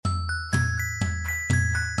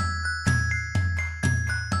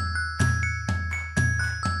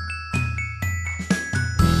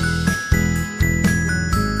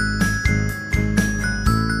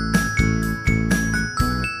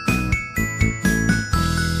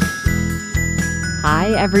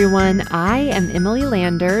Hi, everyone. I am Emily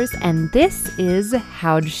Landers, and this is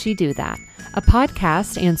How'd She Do That? A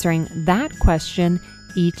podcast answering that question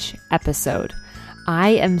each episode.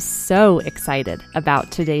 I am so excited about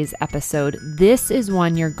today's episode. This is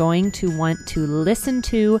one you're going to want to listen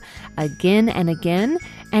to again and again.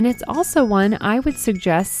 And it's also one I would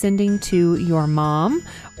suggest sending to your mom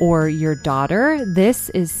or your daughter. This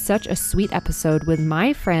is such a sweet episode with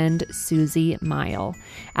my friend, Susie Mile.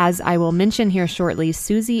 As I will mention here shortly,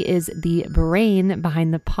 Susie is the brain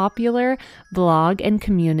behind the popular blog and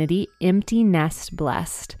community Empty Nest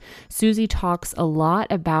Blessed. Susie talks a lot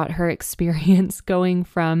about her experience going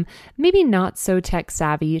from maybe not so tech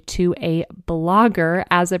savvy to a blogger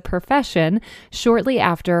as a profession shortly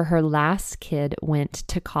after her last kid went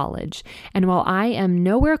to college. And while I am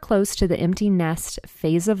nowhere close to the empty nest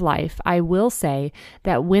phase of life, I will say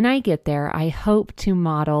that when I get there, I hope to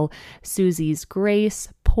model Susie's grace,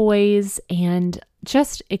 poise, and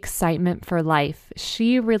just excitement for life.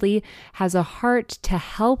 She really has a heart to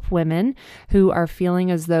help women who are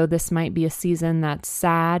feeling as though this might be a season that's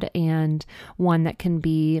sad and one that can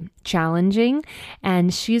be challenging.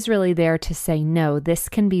 And she's really there to say, no, this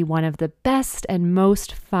can be one of the best and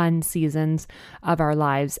most fun seasons of our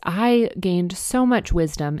lives. I gained so much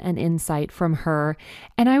wisdom and insight from her,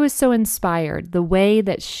 and I was so inspired. The way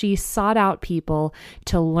that she sought out people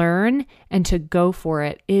to learn and to go for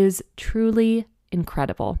it is truly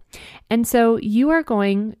incredible. And so you are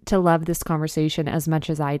going to love this conversation as much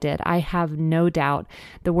as I did. I have no doubt.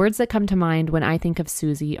 The words that come to mind when I think of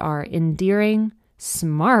Susie are endearing,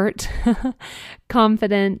 smart,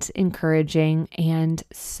 confident, encouraging, and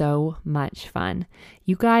so much fun.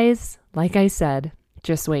 You guys, like I said,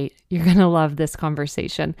 just wait. You're going to love this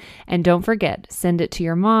conversation. And don't forget, send it to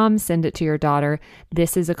your mom, send it to your daughter.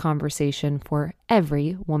 This is a conversation for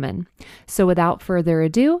every woman. So without further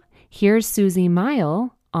ado, here's Susie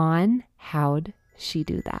Mile on How'd She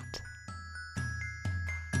Do That?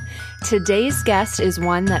 Today's guest is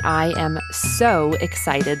one that I am so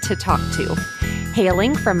excited to talk to.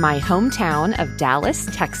 Hailing from my hometown of Dallas,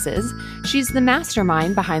 Texas, she's the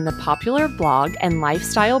mastermind behind the popular blog and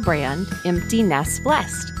lifestyle brand Empty Nest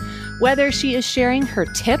Blessed. Whether she is sharing her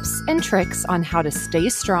tips and tricks on how to stay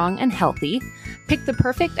strong and healthy, pick the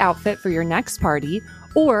perfect outfit for your next party,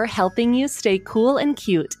 or helping you stay cool and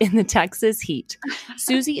cute in the Texas heat,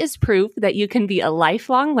 Susie is proof that you can be a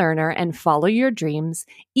lifelong learner and follow your dreams,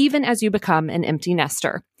 even as you become an empty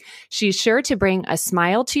nester. She's sure to bring a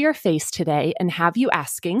smile to your face today and have you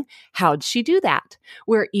asking, how'd she do that?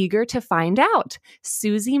 We're eager to find out.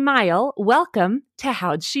 Susie Mile, welcome to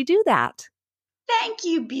How'd She Do That? Thank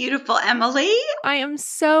you, beautiful Emily. I am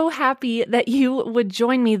so happy that you would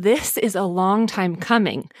join me. This is a long time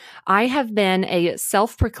coming. I have been a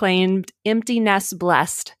self-proclaimed empty nest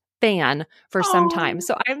blessed fan for some time.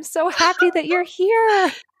 So I'm so happy that you're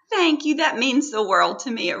here. Thank you. That means the world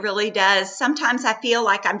to me. It really does. Sometimes I feel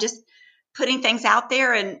like I'm just putting things out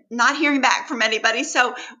there and not hearing back from anybody.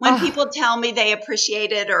 So when people tell me they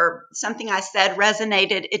appreciate it or something I said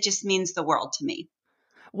resonated, it just means the world to me.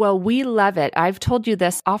 Well, we love it. I've told you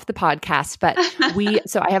this off the podcast, but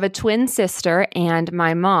so I have a twin sister and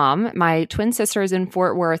my twin sister is in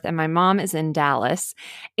Fort Worth and my mom is in Dallas.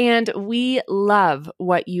 And we love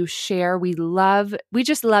what you share. We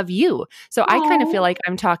just love you. So I kind of feel like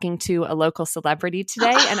I'm talking to a local celebrity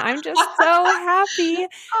today, and I'm just so happy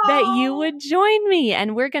that you would join me.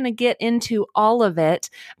 And we're going to get into all of it.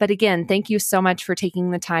 But again, thank you so much for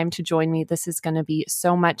taking the time to join me. This is going to be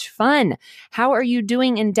so much fun. How are you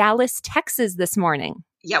doing in Dallas, Texas this morning?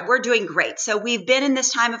 Yeah, we're doing great. So we've been in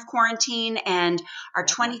this time of quarantine, and our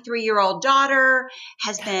 23-year-old daughter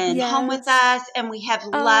has been home with us, and we have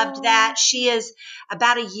loved that. She is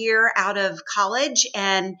about a year out of college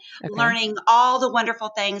and learning all the wonderful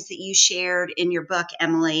things that you shared in your book,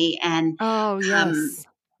 Emily. And yes.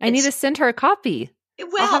 I need to send her a copy.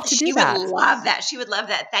 Well, she would love that. She would love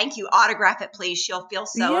that. Thank you. Autograph it, please. She'll feel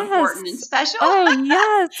so important and special. Oh,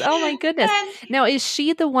 yes. Oh, my goodness. Now, is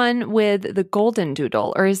she the one with the golden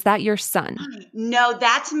doodle, or is that your son? No,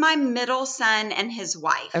 that's my middle son and his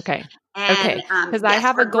wife. Okay. And, because I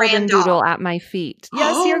have a golden doodle at my feet.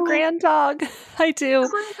 Yes, your grand dog. I do.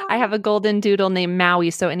 I have a golden doodle named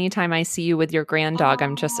Maui. So anytime I see you with your grand dog,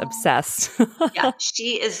 I'm just obsessed. Yeah,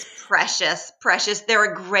 she is precious, precious.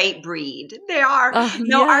 They're a great breed. They are.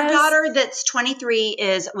 Our daughter that's 23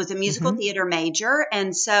 was a musical theater major.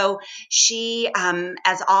 And so she,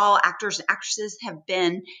 as all actors and actresses have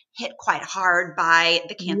been hit quite hard by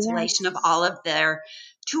the cancellation of all of their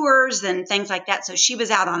tours and things like that. So she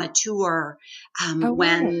was out on a tour Oh, wow.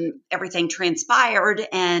 when everything transpired.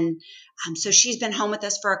 And so she's been home with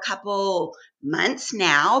us for a couple months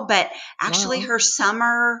now, but actually Wow.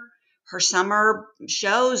 her summer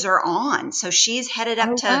shows are on. So she's headed up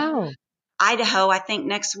Oh, to wow. Idaho, I think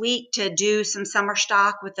next week to do some summer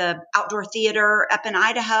stock with the outdoor theater up in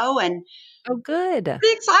Idaho. And Oh, good.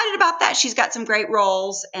 pretty excited about that. She's got some great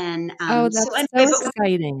roles. And Oh, so that's anyway, so but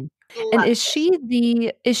exciting. we And love it.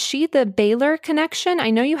 is she the Baylor connection? I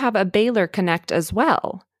know you have a Baylor Connect as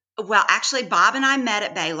well. Well, actually, Bob and I met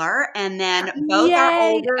at Baylor, and then both our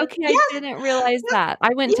Yay! older, Okay, I yes, didn't realize yes, that.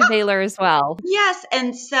 I went to yeah, Baylor as well. yes.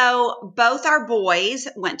 And so both our boys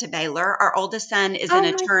went to Baylor. Our oldest son is an Oh my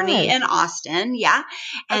attorney gosh. in Austin. Yeah.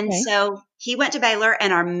 And Okay. so he went to Baylor,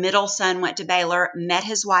 and our middle son went to Baylor, met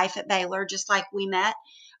his wife at Baylor, just like we met,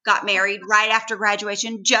 got married right after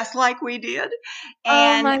graduation, just like we did. Oh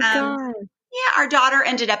And my god. yeah, our daughter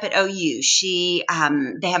ended up at OU.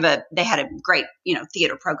 They had a great,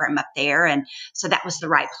 theater program up there. And so that was the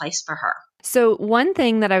right place for her. So, one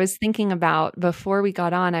thing that I was thinking about before we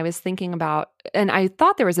got on, I was thinking about, and I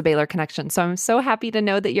thought there was a Baylor connection. So, I'm so happy to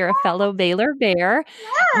know that you're a fellow Baylor Bear.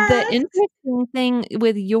 The Yes. interesting thing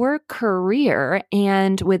with your career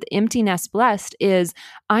and with Empty Nest Blessed is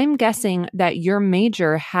I'm guessing that your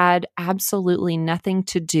major had absolutely nothing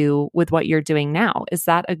to do with what you're doing now. Is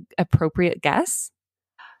that an appropriate guess?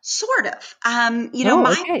 Sort of. Oh,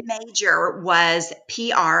 My okay. major was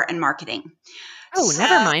PR and marketing. Oh,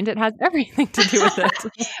 never So, mind. It has everything to do with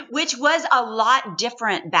it. which was a lot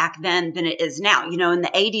different back then than it is now, in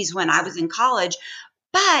the 80s when I was in college.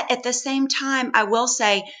 But at the same time, I will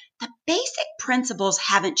say the basic principles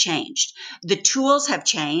haven't changed. The tools have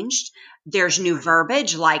changed. There's new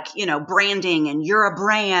verbiage like, branding and you're a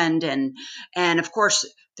brand. And of course,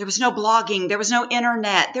 there was no blogging. There was no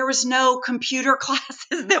internet. There was no computer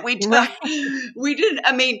classes that we took. Right. We didn't,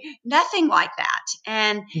 nothing like that.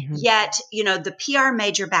 And Mhm. yet, the PR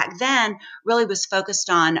major back then really was focused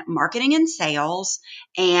on marketing and sales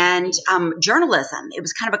and journalism. It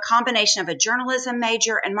was kind of a combination of a journalism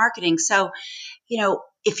major and marketing. So,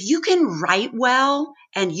 if you can write well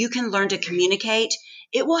and you can learn to communicate,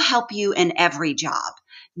 it will help you in every job,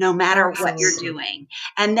 no matter what you're Absolutely. doing.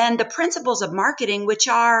 And then the principles of marketing, which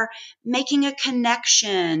are making a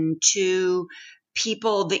connection to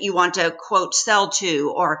people that you want to quote sell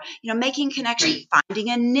to, or making connection,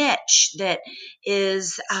 finding a niche that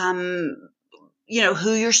is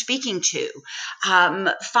who you're speaking to,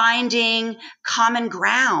 finding common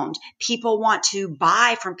ground. People want to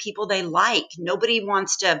buy from people they like. Nobody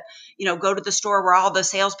wants to, go to the store where all the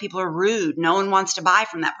salespeople are rude. No one wants to buy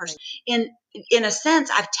from that person. In a sense,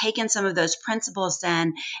 I've taken some of those principles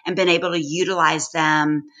then and been able to utilize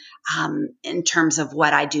them in terms of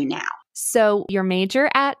what I do now. So, your major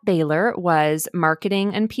at Baylor was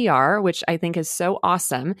marketing and PR, which I think is so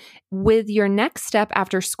awesome. With your next step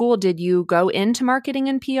after school, did you go into marketing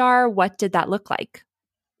and PR? What did that look like?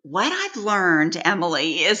 What I've learned,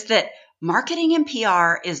 Emily, is that marketing and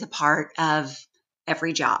PR is a part of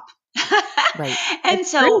every job. Right. And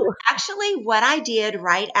That's so, true. actually, what I did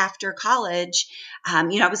right after college,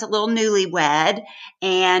 I was a little newlywed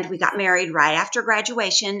and we got married right after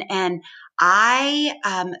graduation. And I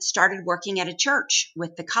started working at a church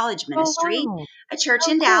with the college Oh, ministry, wow. a church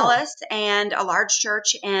Oh, in cool. Dallas and a large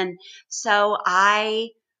church. And so I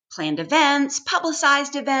planned events,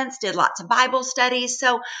 publicized events, did lots of Bible studies.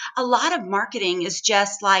 So a lot of marketing is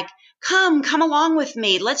just like, come along with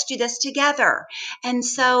me. Let's do this together. And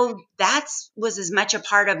so that's was as much a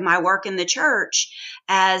part of my work in the church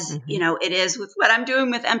as, Mhm. it is with what I'm doing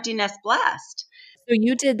with Empty Nest Blessed. So,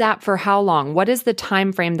 you did that for how long? What is the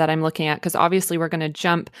time frame that I'm looking at? Because obviously, we're going to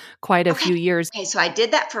jump quite a Okay. few years. Okay. So I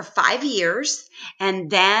did that for 5 years and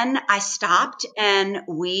then I stopped and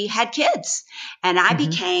we had kids and I Mhm.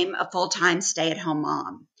 became a full-time stay-at-home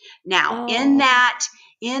mom. Now, in Oh,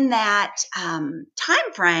 that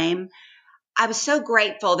time frame, I was so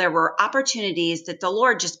grateful. There were opportunities that the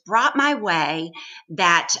Lord just brought my way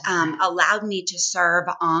that allowed me to serve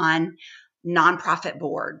on nonprofit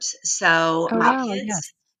boards. So oh, wow.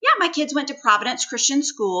 Yes. my kids went to Providence Christian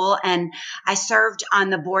School, and I served on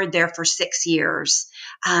the board there for 6 years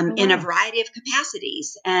Oh, in a wow. variety of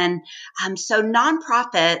capacities. And so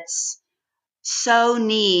nonprofits so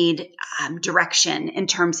need direction in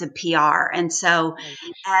terms of PR. And so, Right.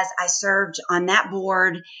 as I served on that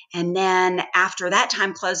board, and then after that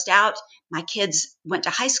time closed out, my kids went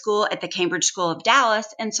to high school at the Cambridge School of Dallas.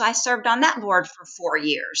 And so I served on that board for 4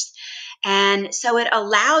 years. And so it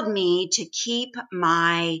allowed me to keep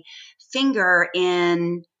my finger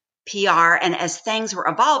in PR. And as things were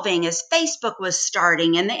evolving, as Facebook was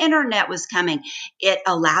starting and the internet was coming, it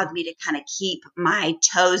allowed me to kind of keep my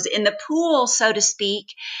toes in the pool, so to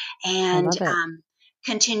speak, I and love it.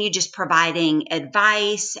 continue just providing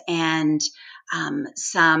advice and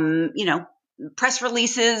some, press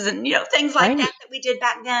releases and, things like Right. that we did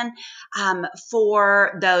back then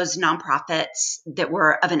for those nonprofits that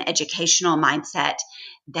were of an educational mindset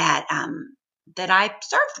that, that I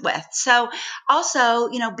served with. So also,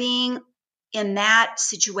 being in that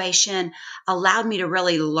situation allowed me to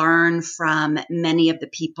really learn from many of the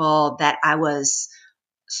people that I was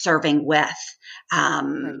serving with.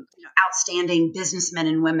 Right. Outstanding businessmen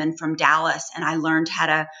and women from Dallas. And I learned how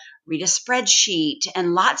to read a spreadsheet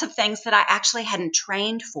and lots of things that I actually hadn't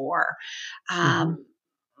trained for. Mm-hmm.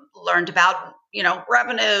 Learned about,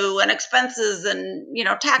 revenue and expenses and,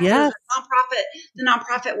 taxes Yes. and the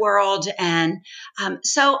nonprofit world. And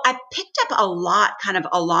so I picked up a lot kind of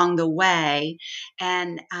along the way.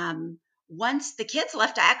 And once the kids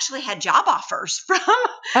left, I actually had job offers from,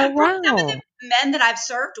 Oh, from some of wow. the men that I've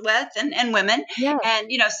served with and women. Yeah. And,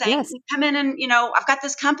 saying, Yes. come in and, I've got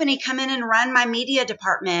this company, come in and run my media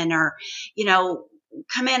department, or,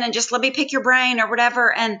 come in and just let me pick your brain or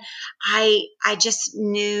whatever. And I just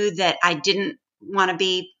knew that I didn't want to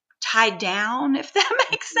be tied down, if that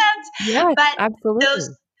makes sense. Yes, But those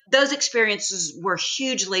absolutely. those experiences were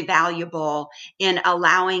hugely valuable in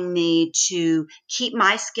allowing me to keep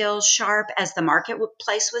my skills sharp as the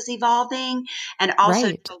marketplace was evolving, and also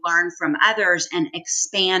Right. to learn from others and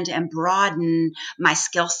expand and broaden my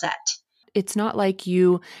skill set. It's not like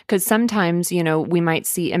because sometimes, we might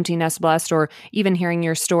see Empty Nest Blessed, or even hearing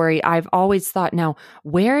your story. I've always thought, now,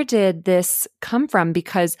 where did this come from?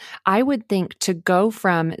 Because I would think to go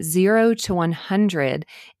from 0 to 100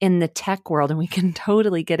 in the tech world, and we can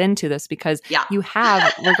totally get into this because Yeah. you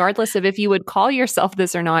have, regardless of if you would call yourself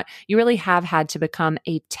this or not, you really have had to become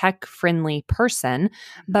a tech friendly person.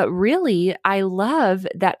 But really, I love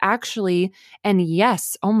that actually, and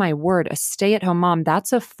yes, oh my word, a stay at home mom,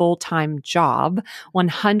 that's a full-time job,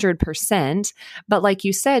 100%. But like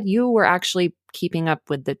you said, you were actually keeping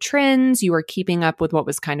up with the trends. You were keeping up with what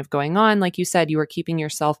was kind of going on. Like you said, you were keeping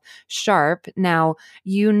yourself sharp. Now,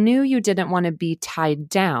 you knew you didn't want to be tied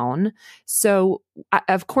down. So,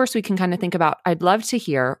 of course, we can kind of think about, I'd love to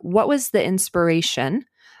hear, what was the inspiration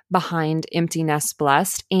behind Empty Nest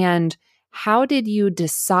Blessed, and how did you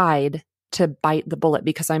decide to bite the bullet?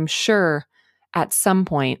 Because I'm sure at some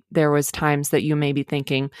point there was times that you may be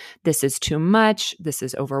thinking, this is too much, this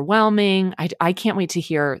is overwhelming. I can't wait to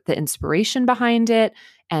hear the inspiration behind it,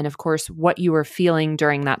 and of course what you were feeling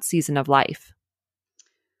during that season of life.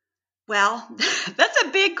 Well, that's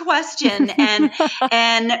a big question.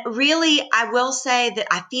 And really, I will say that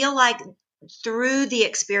I feel like through the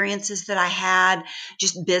experiences that I had,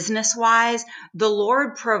 just business wise, the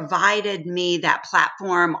Lord provided me that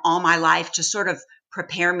platform all my life to sort of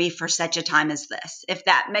prepare me for such a time as this, if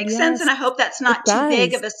that makes sense. Yes, And I hope that's it not too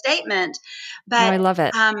big does. of a statement, No, but I love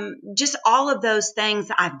it. just all of those things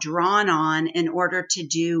I've drawn on in order to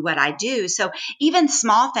do what I do. So even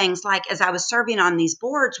small things like, as I was serving on these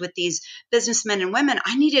boards with these businessmen and women,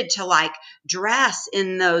 I needed to like dress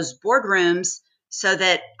in those boardrooms so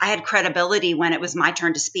that I had credibility when it was my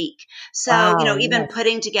turn to speak. So, Wow, even yes.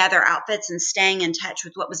 putting together outfits and staying in touch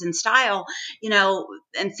with what was in style,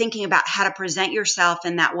 and thinking about how to present yourself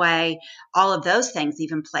in that way, all of those things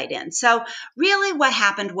even played in. So really what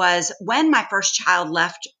happened was, when my first child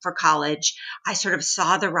left for college, I sort of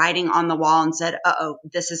saw the writing on the wall and said, uh-oh,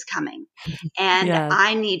 this is coming. And Yes.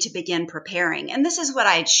 I need to begin preparing. And this is what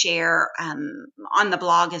I'd share on the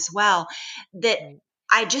blog as well, that Right.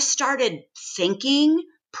 I just started thinking,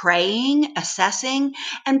 praying, assessing.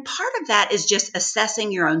 And part of that is just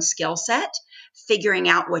assessing your own skill set, figuring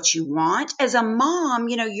out what you want. As a mom,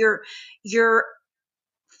 you're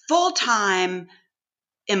full time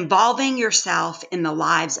involving yourself in the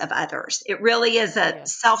lives of others. It really is a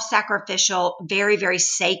Yes. self-sacrificial, very, very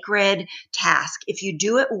sacred task. If you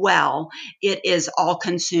do it well, it is all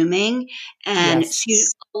consuming. And Yes.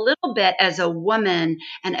 so a little bit as a woman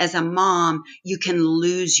and as a mom, you can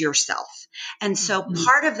lose yourself. And so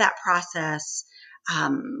part of that process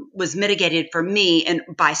was mitigated for me and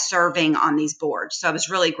by serving on these boards. So I was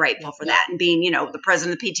really grateful for that, and being, the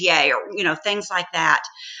president of the PTA, or, things like that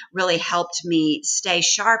really helped me stay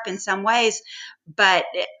sharp in some ways. But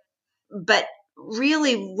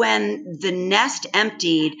really, when the nest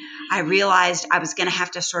emptied, I realized I was going to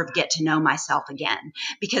have to sort of get to know myself again,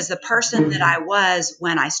 because the person that I was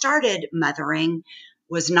when I started mothering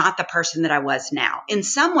was not the person that I was now. In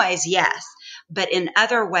some ways, yes, but in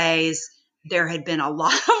other ways, there had been a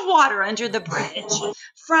lot of water under the bridge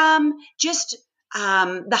from just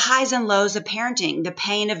the highs and lows of parenting, the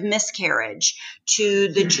pain of miscarriage,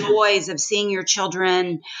 to the joys of seeing your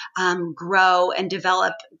children grow and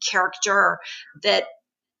develop character that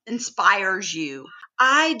inspires you.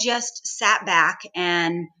 I just sat back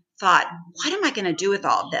and thought, what am I going to do with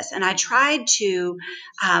all of this? And I tried to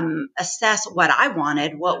assess what I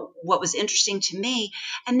wanted, what was interesting to me.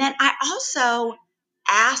 And then I also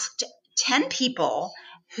asked 10 people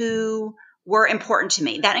who were important to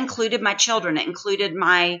me. That included my children. It included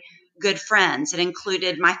my good friends. It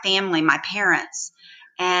included my family, my parents.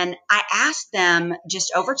 And I asked them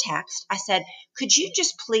just over text, I said, could you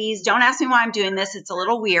just please, don't ask me why I'm doing this. It's a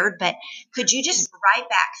little weird, but could you just write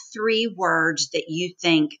back 3 words that you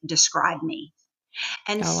think describe me?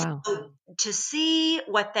 And wow. so to see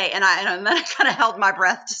what they, and then I kind of held my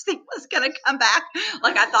breath to see what's going to come back.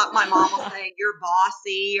 Like I thought my mom was saying, you're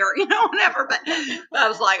bossy or, whatever, but I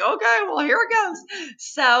was like, okay, well, here it goes.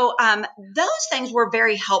 So those things were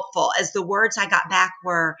very helpful, as the words I got back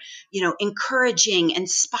were, encouraging,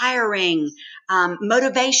 inspiring,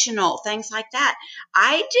 motivational, things like that.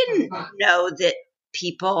 I didn't know that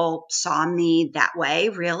people saw me that way,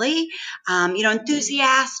 really,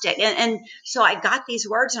 enthusiastic. And so I got these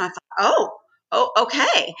words and I thought, oh,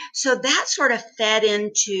 okay. So that sort of fed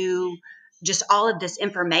into just all of this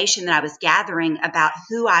information that I was gathering about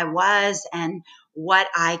who I was and what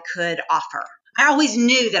I could offer. I always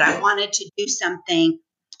knew that I wanted to do something,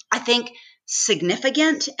 I think,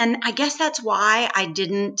 significant. And I guess that's why I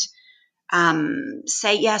didn't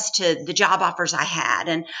say yes to the job offers I had.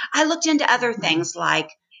 And I looked into other things like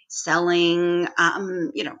selling,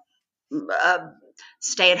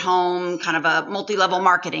 stay at home, kind of a multi-level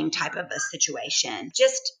marketing type of a situation.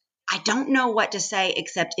 Just, I don't know what to say,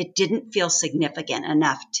 except it didn't feel significant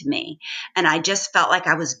enough to me. And I just felt like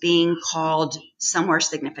I was being called somewhere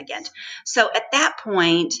significant. So at that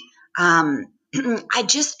point,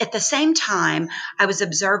 at the same time, I was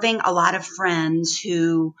observing a lot of friends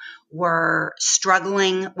who were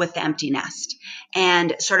struggling with the empty nest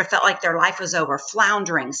and sort of felt like their life was over,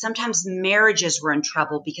 floundering. Sometimes marriages were in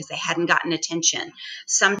trouble because they hadn't gotten attention.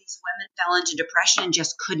 Some of these women fell into depression and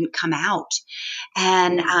just couldn't come out.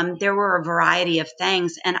 And there were a variety of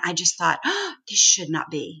things. And I just thought, this should not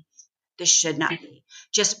be. This should not be.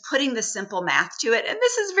 Just putting the simple math to it. And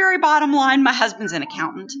this is very bottom line. My husband's an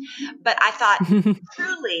accountant. But I thought,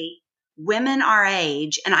 truly, women our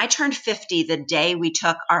age, and I turned 50 the day we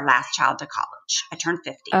took our last child to college. I turned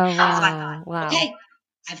 50. Oh, wow. So I thought, okay,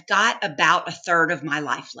 I've got about a third of my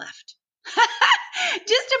life left.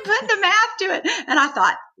 Just to put the math to it. And I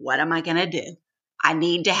thought, what am I going to do? I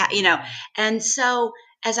need to have, And so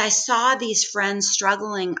as I saw these friends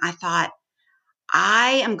struggling, I thought,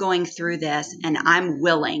 I am going through this and I'm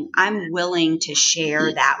willing to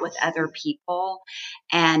share that with other people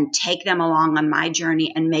and take them along on my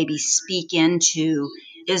journey and maybe speak into,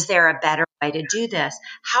 is there a better way to do this?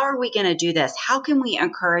 How are we going to do this? How can we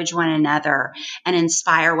encourage one another and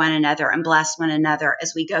inspire one another and bless one another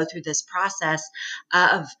as we go through this process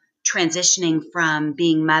of transitioning from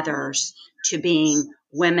being mothers to being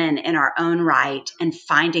women in our own right and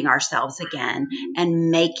finding ourselves again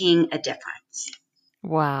and making a difference.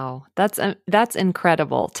 Wow, that's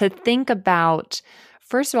incredible to think about.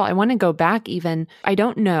 First of all, I want to go back even. I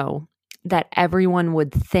don't know that everyone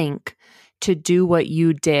would think to do what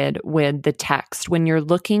you did with the text when you're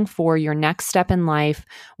looking for your next step in life,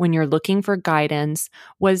 when you're looking for guidance.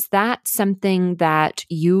 Was that something that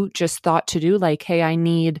you just thought to do? Like, hey, I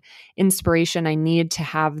need inspiration. I need to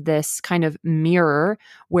have this kind of mirror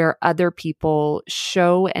where other people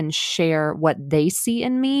show and share what they see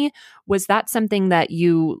in me. Was that something that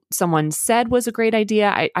someone said was a great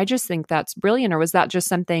idea? I just think that's brilliant. Or was that just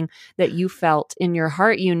something that you felt in your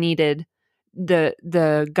heart you needed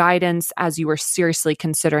the guidance as you were seriously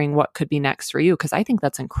considering what could be next for you? Because I think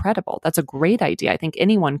that's incredible. That's a great idea. I think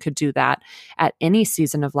anyone could do that at any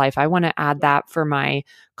season of life. I want to add that for my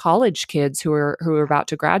college kids who are about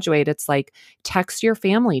to graduate. It's like, text your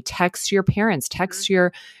family, text your parents, text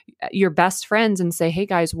your best friends and say, hey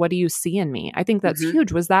guys, what do you see in me? I think that's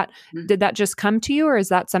huge. Did that just come to you, or is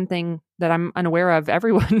that something that I'm unaware of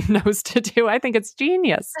everyone knows to do? I think it's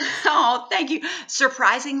genius. Oh, thank you.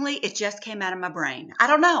 Surprisingly, it just came out of my brain. I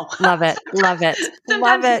don't know. Love it. Love it.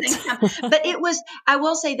 Love it. But I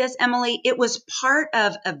will say this, Emily, it was part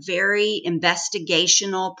of a very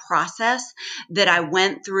investigational process that I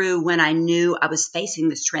went through when I knew I was facing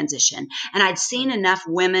this transition. And I'd seen enough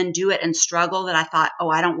women do it and struggle that I thought, oh,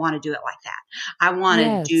 I don't want to do it like that. I want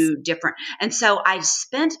to do different. And so I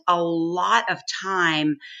spent a lot of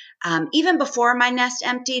time even before my nest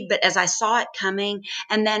emptied, but as I saw it coming.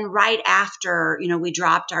 And then right after, we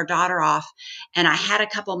dropped our daughter off, and I had a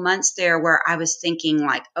couple months there where I was thinking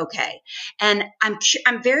like, okay. And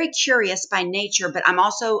I'm very curious by nature, but I'm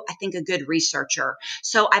also, I think, a good researcher.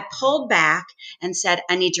 So I pulled back and said,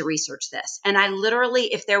 I need to research this. And I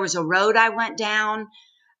literally, if there was a road I went down,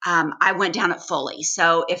 I went down it fully.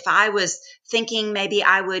 So if I was thinking maybe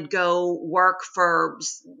I would go work for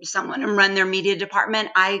someone and run their media department,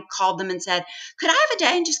 I called them and said, could I have a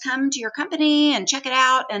day and just come to your company and check it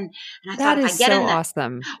out? And I thought if I get in that,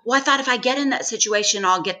 awesome. Well, I thought if I get in that situation,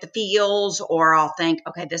 I'll get the feels, or I'll think,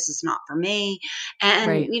 okay, this is not for me.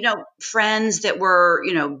 And, friends that were,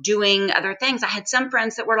 doing other things. I had some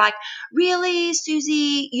friends that were like, really,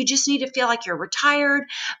 Susie, you just need to feel like you're retired,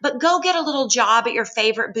 but go get a little job at your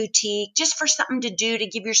favorite boutique just for something to do to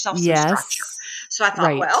give yourself some structure. So I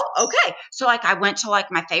thought, well, okay. So I went to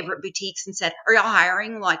my favorite boutiques and said, are y'all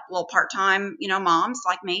hiring little part-time, moms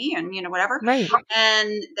like me and, whatever. Right.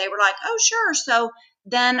 And they were like, oh, sure. So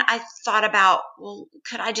then I thought about, well,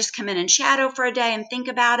 could I just come in and shadow for a day and think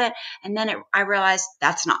about it? And then I realized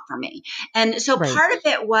that's not for me. And so part of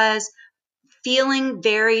it was feeling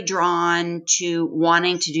very drawn to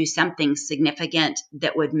wanting to do something significant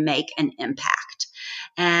that would make an impact.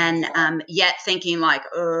 And yet thinking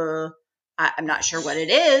I'm not sure what it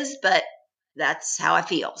is, but that's how I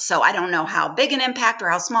feel. So I don't know how big an impact or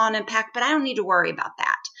how small an impact, but I don't need to worry about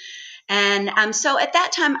that. And so at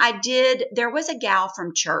that time there was a gal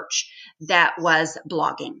from church that was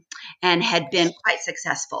blogging and had been quite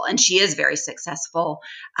successful. And she is very successful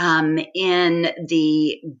in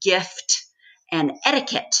the gift and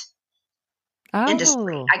etiquette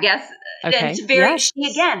industry, I guess. Okay.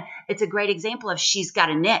 It's a great example of she's got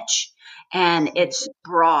a niche, and it's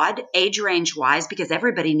broad age range wise, because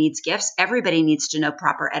everybody needs gifts. Everybody needs to know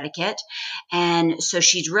proper etiquette. And so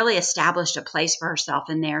she's really established a place for herself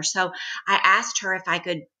in there. So I asked her if I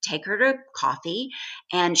could take her to coffee,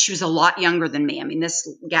 and she was a lot younger than me. I mean, this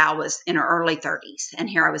gal was in her early 30s, and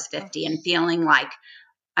here I was 50 and feeling like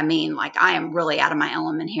I am really out of my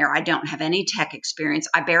element here. I don't have any tech experience.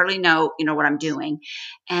 I barely know, what I'm doing.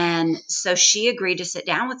 And so she agreed to sit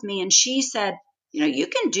down with me, and she said, you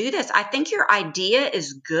can do this. I think your idea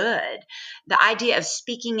is good. The idea of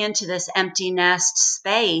speaking into this empty nest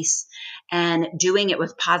space and doing it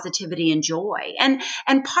with positivity and joy. And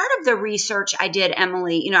part of the research I did,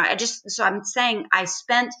 Emily, I'm saying I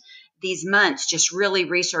spent these months just really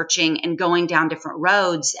researching and going down different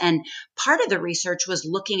roads. And part of the research was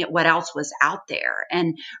looking at what else was out there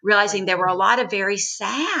and realizing there were a lot of very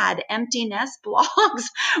sad empty nest blogs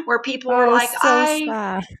where people were like,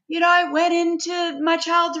 sad. I went into my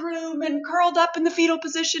child's room and curled up in the fetal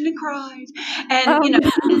position and cried.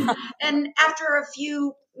 And, and after a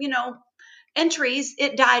few, entries,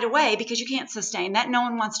 it died away because you can't sustain that. No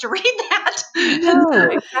one wants to read that. No,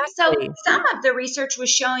 exactly. So some of the research was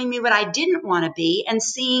showing me what I didn't want to be, and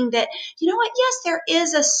seeing that, yes, there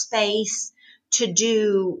is a space to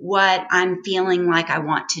do what I'm feeling like I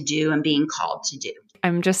want to do and being called to do.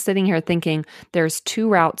 I'm just sitting here thinking there's two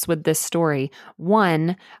routes with this story.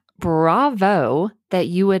 One, bravo that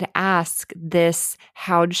you would ask this,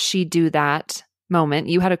 how'd she do that moment.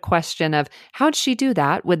 You had a question of how'd she do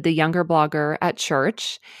that with the younger blogger at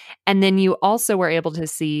church. And then you also were able to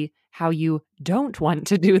see how you don't want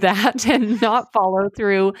to do that and not follow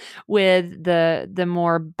through with the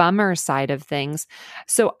more bummer side of things.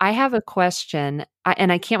 So I have a question,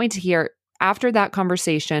 and I can't wait to hear after that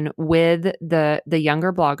conversation with the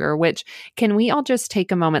younger blogger, which can we all just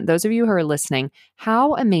take a moment, those of you who are listening,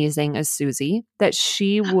 how amazing is Susie that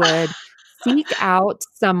she would seek out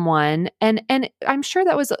someone, and I'm sure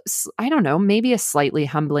that was, I don't know, maybe a slightly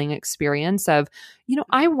humbling experience of,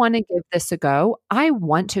 I want to give this a go. I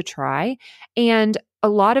want to try. And a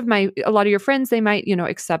lot of your friends, they might,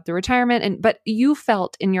 accept the retirement, but you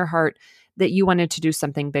felt in your heart that you wanted to do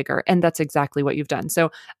something bigger. And that's exactly what you've done. So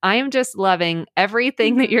I am just loving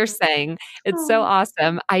everything that you're saying. It's so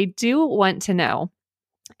awesome. I do want to know,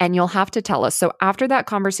 and you'll have to tell us. So after that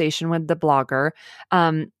conversation with the blogger,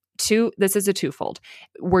 this is a twofold.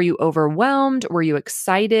 Were you overwhelmed? Were you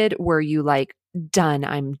excited? Were you like, done,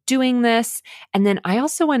 I'm doing this? And then I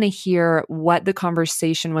also want to hear what the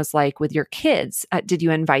conversation was like with your kids. Did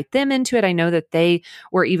you invite them into it? I know that they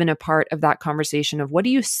were even a part of that conversation of what do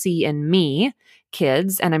you see in me,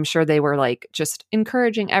 kids? And I'm sure they were like just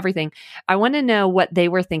encouraging everything. I want to know what they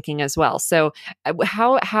were thinking as well. So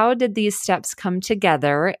how did these steps come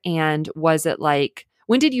together? And was it like,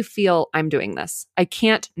 when did you feel I'm doing this? I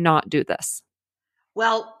can't not do this.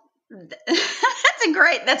 Well, that's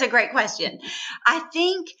a great question. I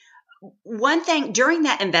think one thing during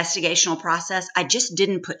that investigational process, I just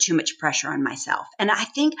didn't put too much pressure on myself. And I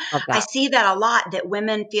think Love I that. see that a lot, that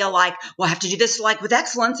women feel like, well, I have to do this like with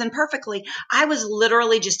excellence and perfectly. I was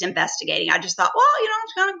literally just investigating. I just thought, well, I'm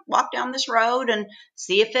just going to walk down this road and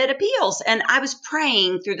see if it appeals. And I was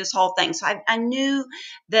praying through this whole thing. So I knew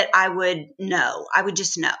that I would know. I would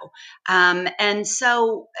just know. And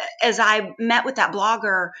so as I met with that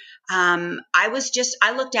blogger,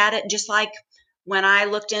 I looked at it just like when I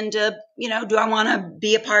looked into, do I want to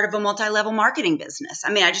be a part of a multi-level marketing business?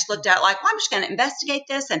 I mean, I just looked at like, well, I'm just going to investigate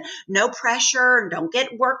this and no pressure. Don't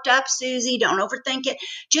get worked up, Susie. Don't overthink it.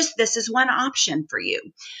 Just this is one option for you.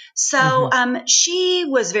 So she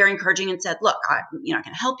was very encouraging and said, look, I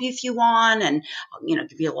can help you if you want and,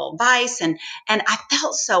 give you a little advice. And I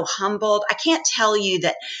felt so humbled. I can't tell you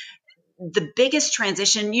that the biggest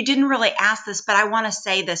transition, you didn't really ask this, but I want to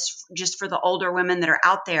say this just for the older women that are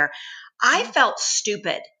out there. I felt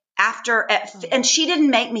stupid and she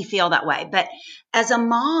didn't make me feel that way. But as a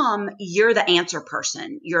mom, you're the answer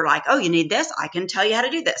person. You're like, oh, you need this? I can tell you how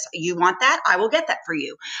to do this. You want that? I will get that for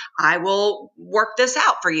you. I will work this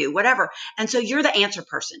out for you, whatever. And so you're the answer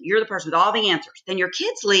person. You're the person with all the answers. Then your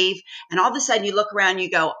kids leave and all of a sudden you look around and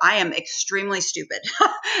you go, I am extremely stupid.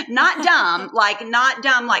 Not dumb like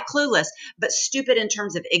clueless, but stupid in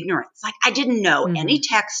terms of ignorance. Like I didn't know any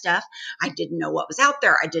tech stuff. I didn't know what was out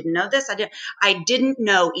there. I didn't know this. I didn't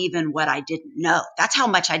know even what I didn't know. That's how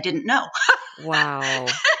much I didn't know. Wow.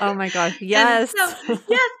 Oh my gosh. Yes.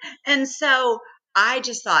 And so I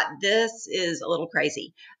just thought this is a little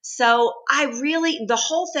crazy. So the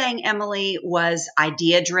whole thing, Emily, was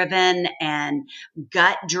idea driven and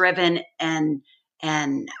gut driven and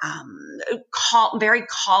very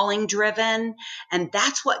calling driven. And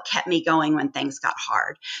that's what kept me going when things got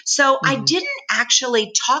hard. So I didn't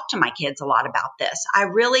actually talk to my kids a lot about this. I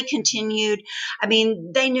really continued. I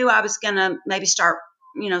mean, they knew I was going to maybe start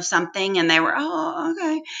something, and they were, oh,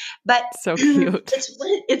 okay. But so cute.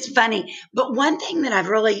 It's funny. But one thing that I've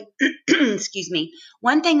really,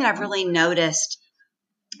 one thing that I've really noticed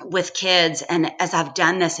with kids, and as I've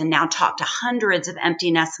done this and now talked to hundreds of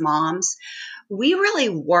empty nest moms, we really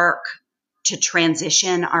work to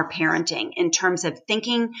transition our parenting in terms of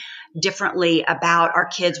thinking differently about our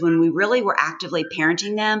kids when we really were actively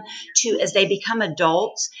parenting them to as they become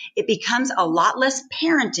adults. It becomes a lot less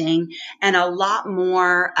parenting and a lot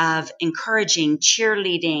more of encouraging,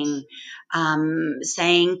 cheerleading,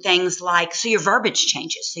 saying things like, so your verbiage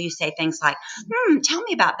changes. So you say things like, tell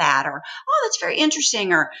me about that, or, oh, that's very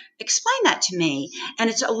interesting, or explain that to me. And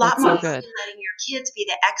it's a lot more letting your kids be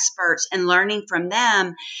the experts and learning from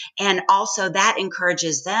them. And also that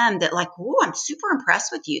encourages them that like, oh, I'm super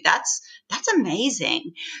impressed with you. That's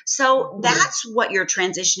amazing. So that's what you're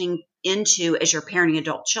transitioning into as you're parenting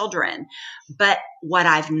adult children. But what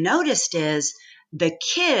I've noticed is the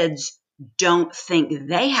kids don't think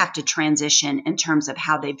they have to transition in terms of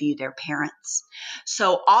how they view their parents.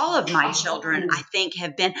 So all of my children, I think,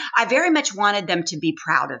 I very much wanted them to be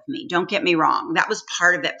proud of me. Don't get me wrong. That was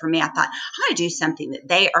part of it for me. I thought, I'm going to do something that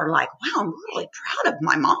they are like, wow, I'm really proud of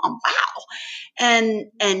my mom. Wow.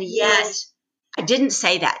 And yet I didn't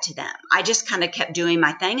say that to them. I just kind of kept doing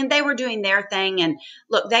my thing and they were doing their thing. And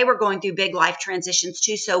look, they were going through big life transitions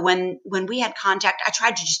too. So when we had contact, I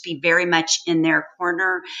tried to just be very much in their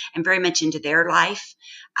corner and very much into their life,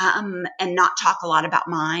 and not talk a lot about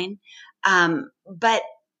mine. But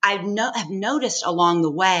have noticed along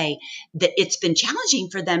the way that it's been challenging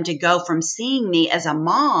for them to go from seeing me as a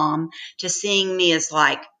mom to seeing me as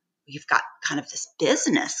like, you've got kind of this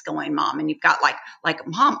business going, Mom, and you've got like,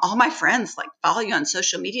 Mom, all my friends like follow you on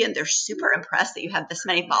social media and they're super impressed that you have this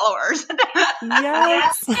many followers.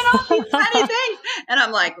 Yes. And all these funny things. And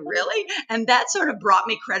I'm like, really? And that sort of brought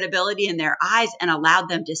me credibility in their eyes and allowed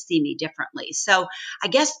them to see me differently. So I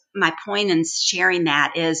guess my point in sharing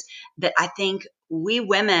that is that I think we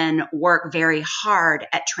women work very hard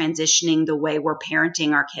at transitioning the way we're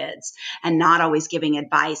parenting our kids and not always giving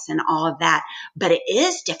advice and all of that. But it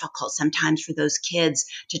is difficult sometimes for those kids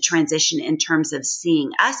to transition in terms of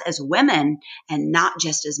seeing us as women and not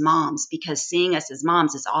just as moms, because seeing us as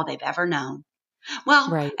moms is all they've ever known. Well,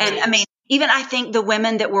 right. And I mean, even I think the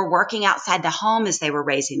women that were working outside the home as they were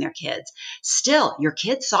raising their kids, still, your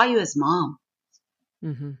kids saw you as mom.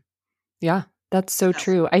 Mm-hmm. Yeah. That's so So,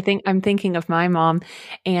 true. I think I'm thinking of my mom,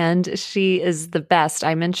 and she is the best.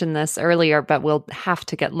 I mentioned this earlier, but we'll have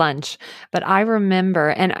to get lunch. But I remember,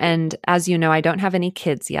 and as you know, I don't have any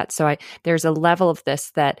kids yet, so there's a level of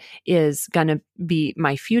this that is going to be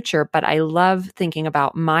my future. But I love thinking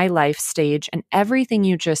about my life stage and everything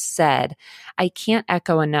you just said. I can't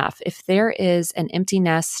echo enough. If there is an empty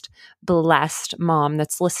nest blessed mom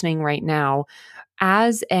that's listening right now,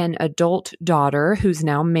 as an adult daughter who's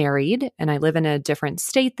now married, and I live in a different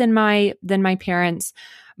state than my parents,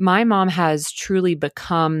 my mom has truly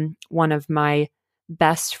become one of my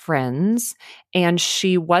best friends. And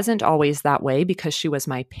she wasn't always that way because she was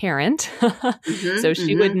my parent. So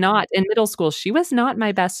she would not, in middle school, she was not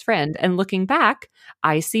my best friend. And looking back,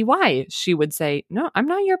 I see why. She would say, "No, I'm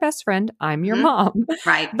not your best friend. I'm your mom."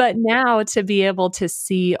 Right. But now to be able to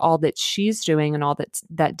see all that she's doing and all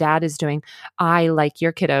that dad is doing, I, like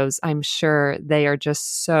your kiddos, I'm sure they are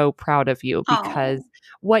just so proud of you because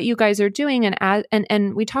what you guys are doing,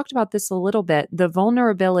 and we talked about this a little bit, the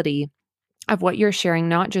vulnerability of what you're sharing,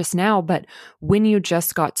 not just now, but when you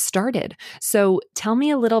just got started. So tell me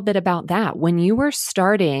a little bit about that. When you were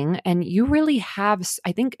starting, and you really have,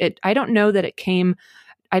 I don't know that it came,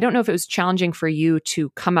 I don't know if it was challenging for you to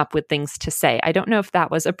come up with things to say. I don't know if that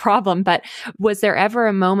was a problem, but was there ever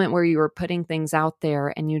a moment where you were putting things out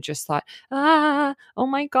there and you just thought, oh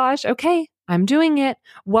my gosh, okay, I'm doing it.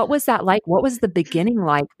 What was that like? What was the beginning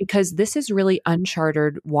like? Because this is really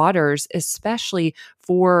uncharted waters, especially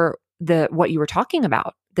for what you were talking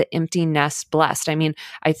about, the empty nest blessed. I mean,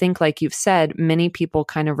 I think, like you've said, many people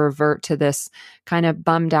kind of revert to this kind of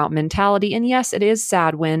bummed out mentality. And yes, it is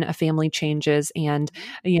sad when a family changes and,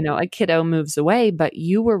 a kiddo moves away, but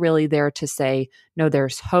you were really there to say, no,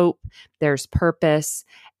 there's hope, there's purpose.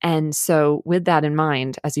 And so with that in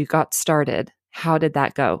mind, as you got started, how did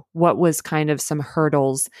that go? What was kind of some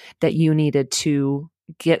hurdles that you needed to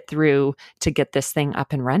get through to get this thing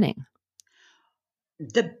up and running?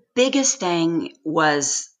 The biggest thing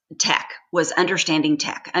was understanding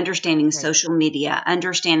tech, understanding Right. social media,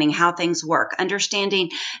 understanding how things work, understanding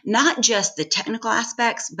not just the technical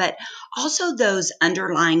aspects, but also those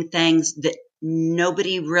underlying things that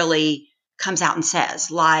nobody really comes out and says,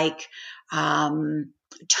 like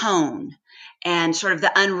tone and sort of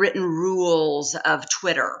the unwritten rules of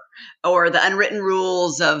Twitter, or the unwritten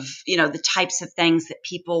rules of, the types of things that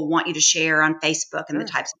people want you to share on Facebook, and the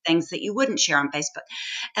types of things that you wouldn't share on Facebook,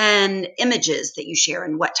 and images that you share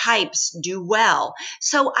and what types do well.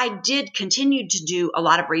 So I did continue to do a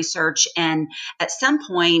lot of research. And at some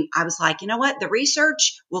point I was like, you know what? The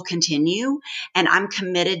research will continue, and I'm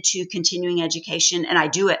committed to continuing education. And I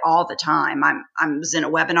do it all the time. I was in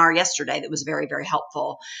a webinar yesterday that was very, very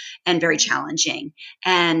helpful and very challenging.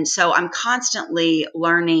 And so I'm constantly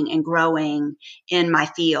learning and growing in my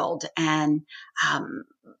field. And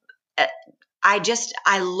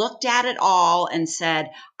I looked at it all and said,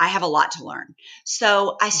 I have a lot to learn.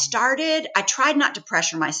 So I tried not to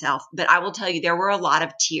pressure myself, but I will tell you, there were a lot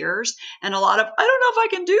of tears and a lot of, I don't know if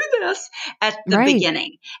I can do this at the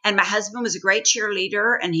beginning. And my husband was a great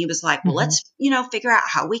cheerleader, and he was like, well, let's, figure out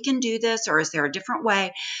how we can do this, or is there a different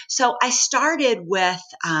way? So I started with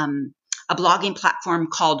a blogging platform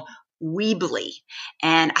called Weebly.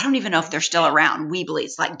 And I don't even know if they're still around. Weebly.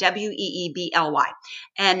 It's like Weebly.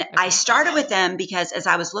 And I started with them because as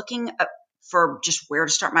I was looking for just where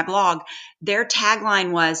to start my blog, their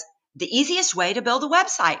tagline was the easiest way to build a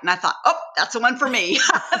website. And I thought, oh, that's the one for me.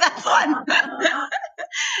 That's the one.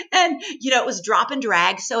 And, it was drop and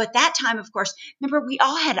drag. So at that time, of course, remember, we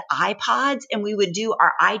all had iPods, and we would do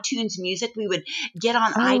our iTunes music. We would get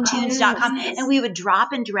on iTunes.com and we would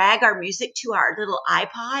drop and drag our music to our little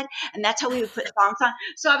iPod. And that's how we would put songs on.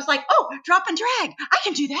 So I was like, oh, drop and drag. I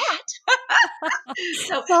can do that.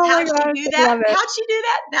 So how'd she do that? How'd she do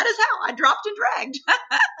that? That is how I dropped and dragged.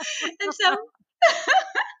 And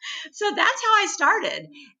so that's how I started.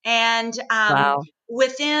 And Wow.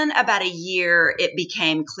 within about a year, it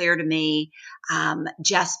became clear to me,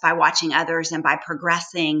 just by watching others and by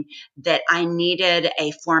progressing, that I needed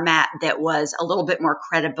a format that was a little bit more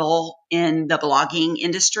credible in the blogging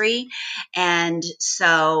industry. And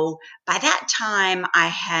so by that time, I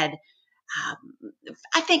had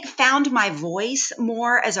I think found my voice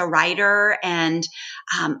more as a writer. And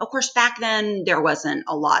of course, back then there wasn't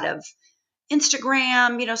a lot of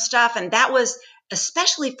Instagram, stuff. And that was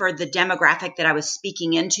especially for the demographic that I was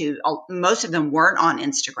speaking into. Most of them weren't on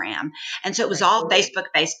Instagram. And so it was all Facebook.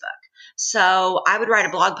 So I would write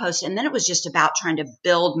a blog post, and then it was just about trying to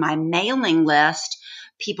build my mailing list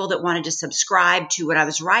people that wanted to subscribe to what I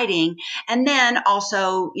was writing. And then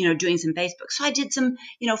also, doing some Facebook. So I did some,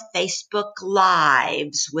 Facebook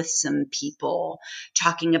lives with some people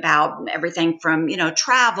talking about everything from,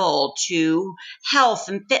 travel to health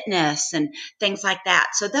and fitness and things like that.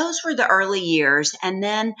 So those were the early years. And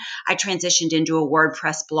then I transitioned into a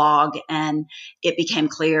WordPress blog, and it became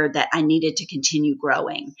clear that I needed to continue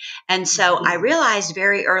growing. And so I realized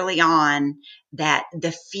very early on that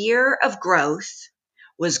the fear of growth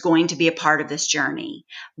was going to be a part of this journey,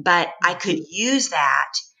 but I could use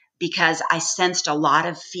that because I sensed a lot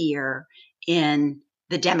of fear in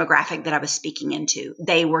the demographic that I was speaking into.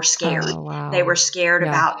 They were scared. Oh, wow. They were scared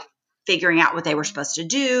about figuring out what they were supposed to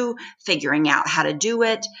do, figuring out how to do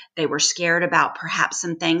it. They were scared about perhaps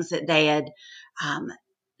some things that they had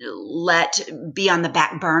let be on the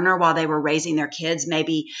back burner while they were raising their kids.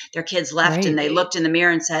 Maybe their kids left and they looked in the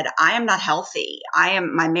mirror and said, I am not healthy.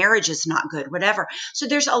 My marriage is not good, whatever. So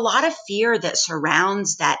there's a lot of fear that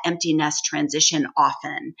surrounds that empty nest transition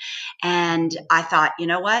often. And I thought, you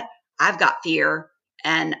know what? I've got fear.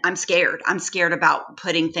 And I'm scared. I'm scared about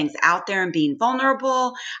putting things out there and being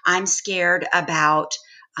vulnerable. I'm scared about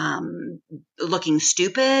looking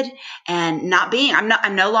stupid and not being,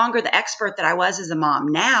 I'm no longer the expert that I was as a mom.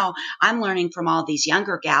 Now I'm learning from all these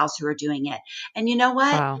younger gals who are doing it. And you know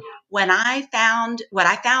what? Wow. What I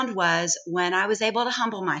found was when I was able to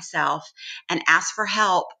humble myself and ask for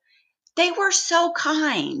help, they were so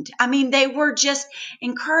kind. I mean, they were just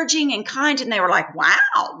encouraging and kind. And they were like,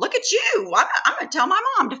 wow, look at you. I'm going to tell my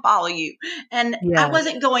mom to follow you. And I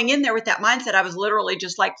wasn't going in there with that mindset. I was literally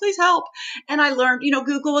just like, please help. And I learned,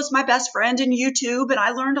 Google is my best friend and YouTube. And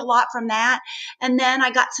I learned a lot from that. And then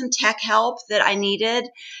I got some tech help that I needed.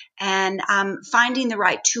 And finding the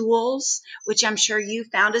right tools, which I'm sure you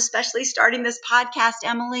found, especially starting this podcast,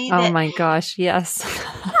 Emily. Oh my gosh, yes.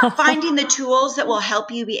 Finding the tools that will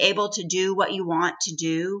help you be able to do what you want to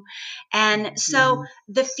do. And so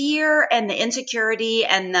the fear and the insecurity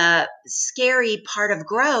and the scary part of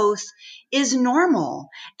growth is normal.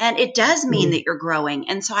 And it does mean that you're growing.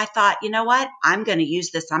 And so I thought, you know what? I'm going to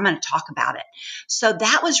use this. I'm going to talk about it. So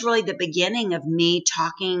that was really the beginning of me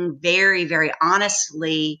talking very, very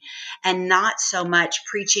honestly and not so much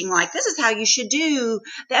preaching like, this is how you should do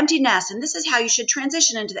the empty nest. And this is how you should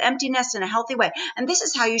transition into the empty nest in a healthy way. And this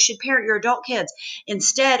is how you should parent your adult kids.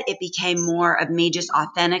 Instead, it became more of me just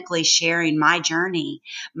authentically sharing my journey,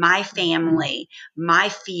 my family, my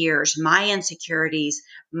fears, my insecurities,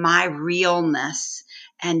 my realness,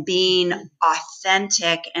 and being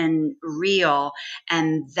authentic and real.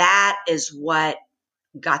 And that is what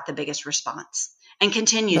got the biggest response and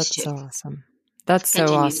continues to. That's so awesome. That's so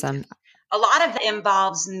awesome. A lot of it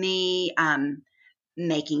involves me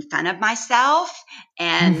making fun of myself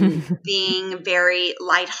and being very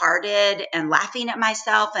lighthearted and laughing at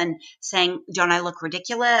myself and saying, don't I look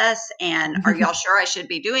ridiculous? And are y'all sure I should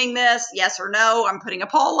be doing this? Yes or no? I'm putting a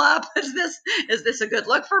poll up. Is this a good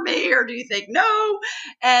look for me? Or do you think no?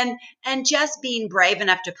 And just being brave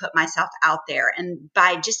enough to put myself out there. And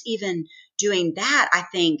by just even doing that, I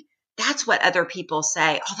think that's what other people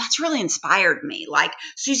say. Oh, that's really inspired me. Like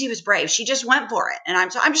Susie was brave. She just went for it. And I'm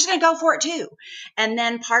just going to go for it too. And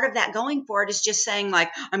then part of that going for it is just saying like,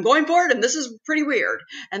 I'm going for it. And this is pretty weird.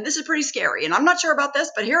 And this is pretty scary. And I'm not sure about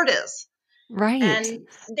this, but here it is. Right.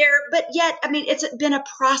 But yet, I mean, it's been a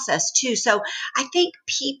process too. So I think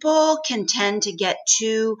people can tend to get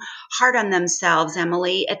too hard on themselves,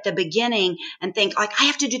 Emily, at the beginning and think like, I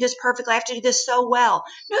have to do this perfectly. I have to do this so well.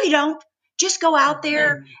 No, you don't. Just go out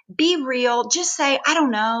there, be real, just say, I don't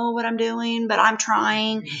know what I'm doing, but I'm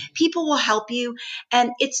trying. People will help you. And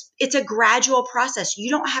it's a gradual process. You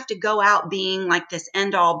don't have to go out being like this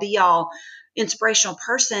end all be all inspirational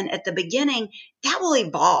person at the beginning. That will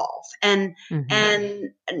evolve. And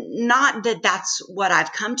not that that's what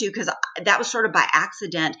I've come to, because that was sort of by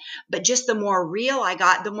accident, but just the more real I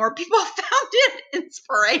got, the more people found it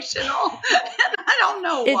inspirational. And I don't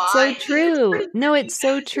know why. It's so true. No, it's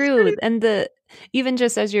so true. And even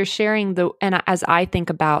just as you're sharing and as I think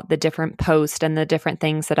about the different posts and the different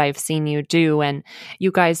things that I've seen you do, and you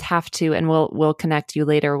guys have to, and we'll connect you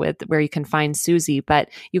later with where you can find Susie, but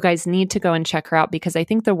you guys need to go and check her out, because I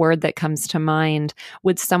think the word that comes to mind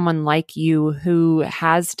with someone like you who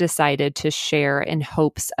has decided to share in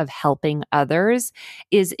hopes of helping others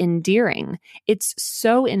is endearing. It's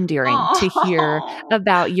so endearing to hear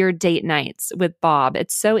about your date nights with Bob.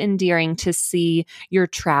 It's so endearing to see your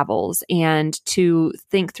travels and to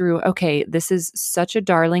think through, okay, this is such a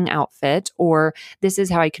darling outfit, or this is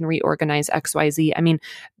how I can reorganize XYZ. I mean,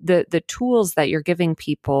 the tools that you're giving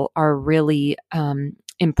people are really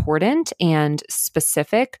important and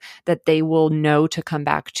specific that they will know to come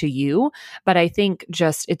back to you. But I think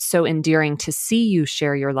just it's so endearing to see you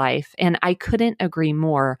share your life. And I couldn't agree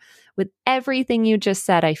more with everything you just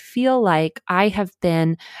said. I feel like I have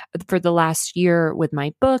been, for the last year with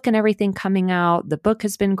my book and everything coming out, the book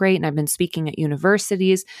has been great and I've been speaking at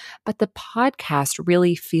universities, but the podcast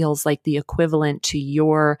really feels like the equivalent to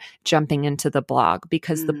your jumping into the blog,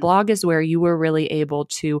 because the blog is where you were really able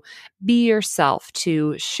to be yourself,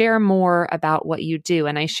 to share more about what you do.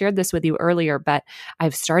 And I shared this with you earlier, but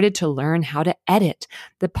I've started to learn how to edit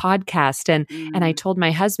the podcast. And I told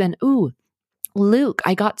my husband, ooh, Luke,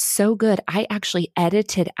 I got so good. I actually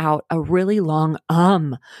edited out a really long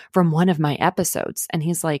from one of my episodes. And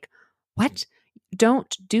he's like, what?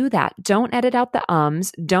 Don't do that. Don't edit out the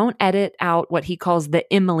ums. Don't edit out what he calls the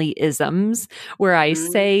Emily-isms, where I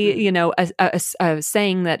say, a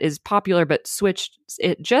saying that is popular, but switched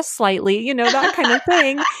it just slightly, that kind of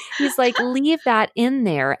thing. He's like, leave that in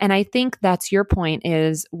there. And I think that's your point,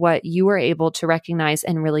 is what you were able to recognize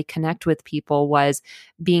and really connect with people was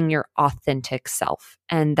being your authentic self.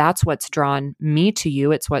 And that's what's drawn me to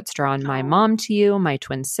you. It's what's drawn my mom to you, my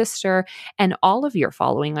twin sister, and all of your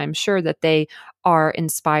following. I'm sure that they are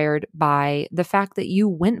inspired by the fact that you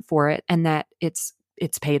went for it and that it's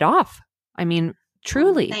paid off. I mean,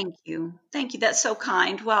 truly. Thank you. Thank you. That's so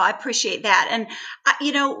kind. Well, I appreciate that. And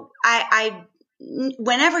I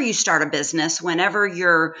whenever you start a business, whenever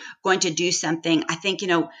you're going to do something, I think,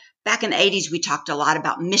 back in the 80s, we talked a lot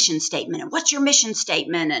about mission statement and what's your mission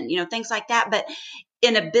statement and, things like that. But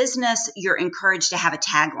in a business, you're encouraged to have a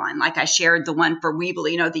tagline. Like I shared the one for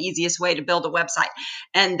Weebly, the easiest way to build a website.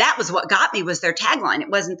 And that was what got me, was their tagline. It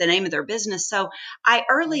wasn't the name of their business. So I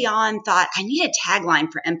early on thought I need a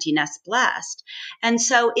tagline for Empty Nest Blessed. And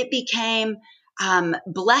so it became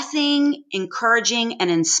blessing, encouraging, and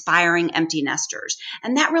inspiring empty nesters.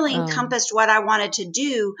 And that really encompassed what I wanted to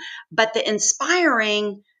do. But the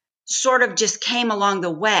inspiring sort of just came along the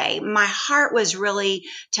way. My heart was really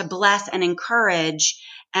to bless and encourage.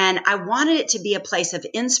 And I wanted it to be a place of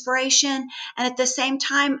inspiration and at the same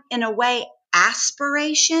time, in a way,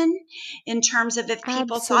 aspiration, in terms of if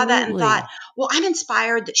people saw that and thought, well, I'm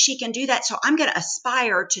inspired that she can do that, so I'm going to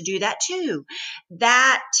aspire to do that too.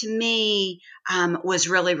 That to me was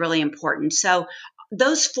really, really important. So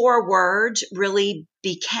those 4 words really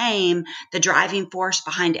became the driving force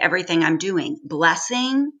behind everything I'm doing.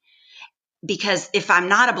 Blessing, because if I'm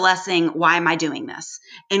not a blessing, why am I doing this?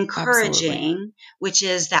 Encouraging, absolutely, which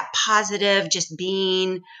is that positive, just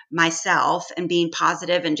being myself and being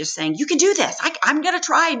positive and just saying, you can do this. I'm going to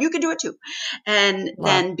try and you can do it too. And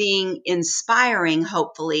then being inspiring,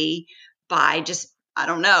 hopefully, by just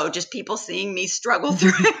people seeing me struggle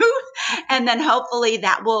through. And then hopefully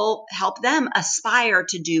that will help them aspire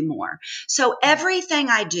to do more. So everything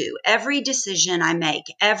I do, every decision I make,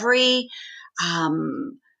 every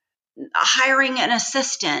hiring an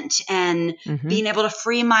assistant and being able to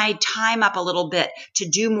free my time up a little bit to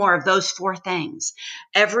do more of those 4 things.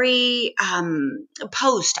 Every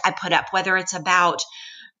post I put up, whether it's about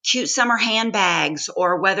cute summer handbags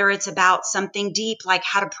or whether it's about something deep like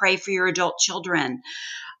how to pray for your adult children,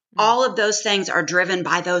 all of those things are driven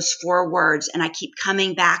by those 4 words. And I keep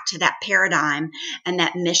coming back to that paradigm and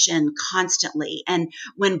that mission constantly. And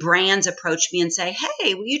when brands approach me and say,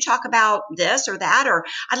 hey, will you talk about this or that? Or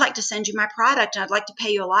I'd like to send you my product and I'd like to pay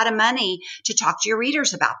you a lot of money to talk to your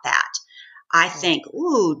readers about that. I think,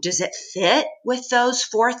 ooh, does it fit with those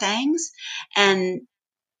 4 things? And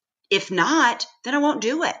if not, then I won't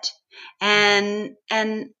do it. And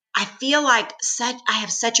I feel like I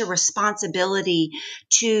have such a responsibility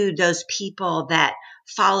to those people that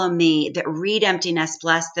follow me, that read Empty Nest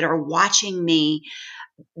Blessed, that are watching me,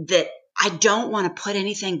 that I don't want to put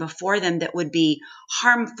anything before them that would be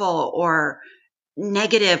harmful or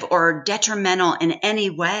negative or detrimental in any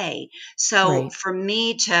way. So for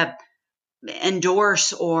me to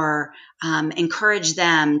endorse or encourage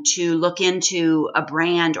them to look into a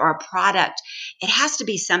brand or a product, it has to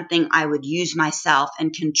be something I would use myself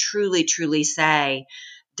and can truly, truly say,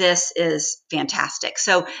 this is fantastic.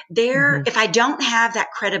 So if I don't have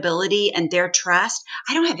that credibility and their trust,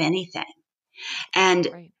 I don't have anything.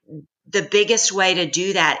 And the biggest way to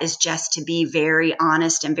do that is just to be very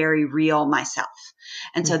honest and very real myself.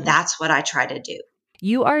 And so that's what I try to do.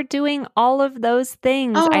 You are doing all of those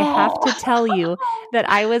things. I have to tell you that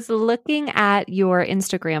I was looking at your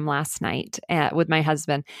Instagram last night with my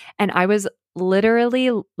husband, and I was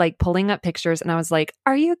literally like pulling up pictures, and I was like,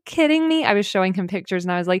 are you kidding me? I was showing him pictures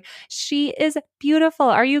and I was like, she is beautiful.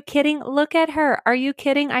 Are you kidding? Look at her. Are you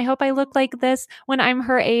kidding? I hope I look like this when I'm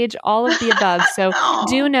her age, all of the above. So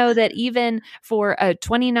do know that even for a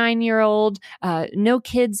 29-year-old, no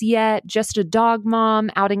kids yet, just a dog mom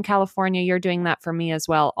out in California, you're doing that for me as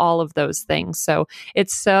well. All of those things. So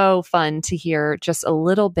it's so fun to hear just a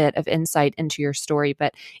little bit of insight into your story.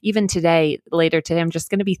 But even today, later today, I'm just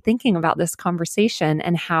going to be thinking about this conversation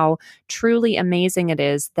and how truly amazing it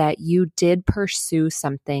is that you did pursue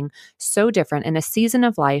something so different in a season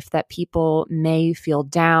of life that people may feel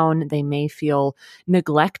down, they may feel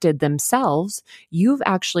neglected themselves. You've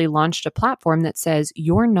actually launched a platform that says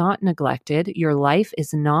you're not neglected, your life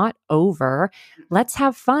is not over. Let's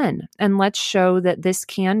have fun and let's show that this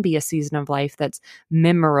can be a season of life that's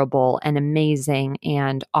memorable and amazing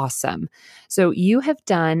and awesome. So you have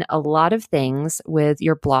done a lot of things with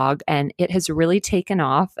your blog and it has really taken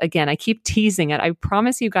off. Again, I keep teasing it. I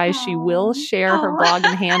promise you guys she will share her blog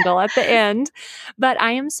and handle at the end. But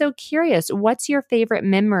I am so curious, what's your favorite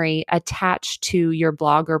memory attached to your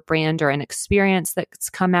blog or brand or an experience that's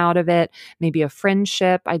come out of it? Maybe a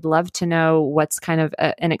friendship. I'd love to know what's kind of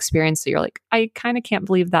an experience that you're like, I kind of can't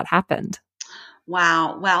believe that happened.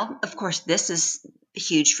 Wow. Well, of course, this is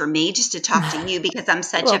huge for me just to talk to you because I'm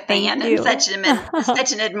such a fan and such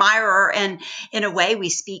an admirer. And in a way, we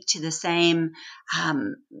speak to the same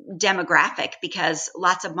demographic because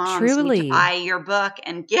lots of moms need to buy your book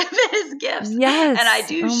and give it as gifts. Yes. And I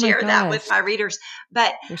do share that with my readers.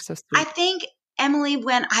 But you're so sweet. I think, Emily,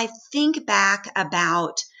 when I think back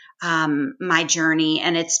about my journey,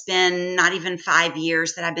 and it's been not even 5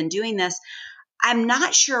 years that I've been doing this, I'm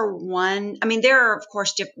not sure there are, of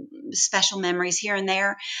course, special memories here and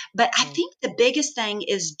there, but I think the biggest thing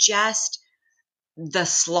is just the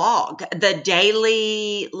slog, the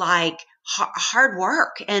daily, hard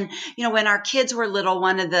work. And, when our kids were little,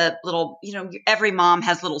 one of the little, every mom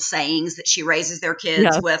has little sayings that she raises their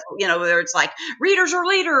kids with, whether it's like readers are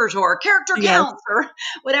leaders or character counts or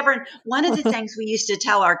whatever. And one of the things we used to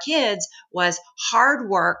tell our kids was hard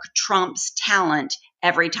work trumps talent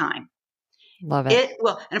every time. Love it.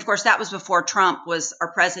 And of course, that was before Trump was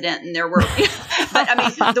our president, and there were, but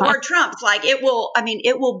the word Trump's like it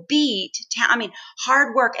will beat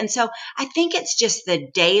hard work, and so I think it's just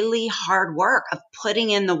the daily hard work of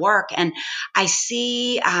putting in the work, and I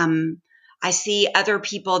see other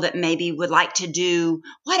people that maybe would like to do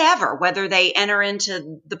whatever, whether they enter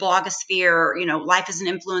into the blogosphere, life as an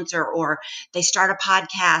influencer, or they start a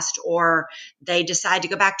podcast, or they decide to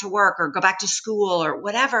go back to work or go back to school or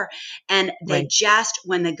whatever. And they just,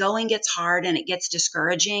 when the going gets hard and it gets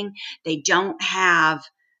discouraging, they don't have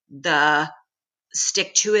the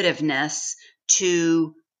stick-to-itiveness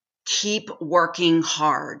to keep working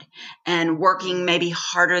hard and working maybe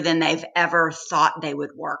harder than they've ever thought they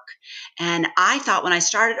would work. And I thought when I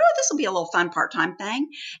started, this will be a little fun part-time thing.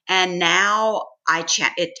 And now I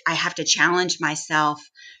have to challenge myself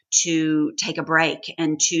to take a break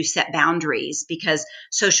and to set boundaries, because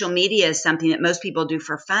social media is something that most people do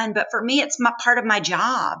for fun, but for me, it's part of my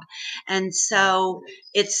job. And so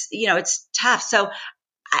it's tough. So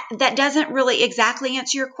that doesn't really exactly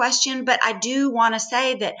answer your question, but I do want to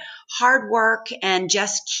say that hard work and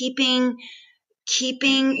just keeping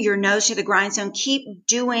your nose to the grindstone, keep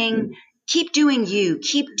doing you,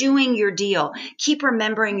 keep doing your deal, keep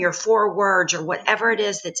remembering your 4 words or whatever it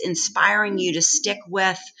is that's inspiring you to stick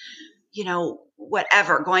with,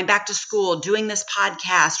 whatever, going back to school, doing this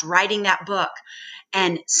podcast, writing that book,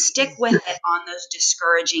 and stick with it on those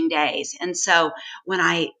discouraging days. And so when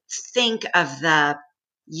I think of the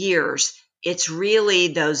years, it's really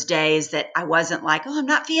those days that I wasn't like, I'm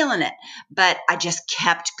not feeling it, but I just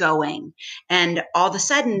kept going. And all of a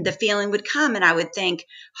sudden the feeling would come and I would think,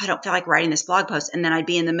 I don't feel like writing this blog post. And then I'd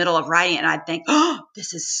be in the middle of writing it and I'd think,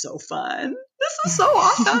 this is so fun. This is so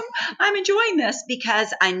awesome. I'm enjoying this,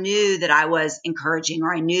 because I knew that I was encouraging,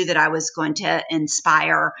 or I knew that I was going to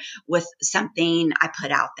inspire with something I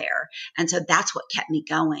put out there. And so that's what kept me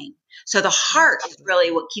going. So the heart is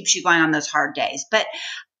really what keeps you going on those hard days. But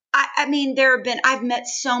I've met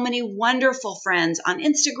so many wonderful friends on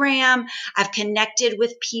Instagram. I've connected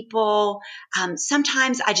with people.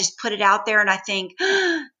 Sometimes I just put it out there and I think,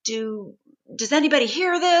 does anybody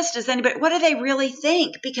hear this? What do they really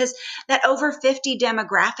think? Because that over 50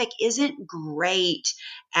 demographic isn't great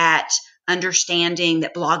at understanding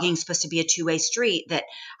that blogging is supposed to be a two-way street, that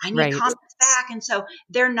I need comments back. And so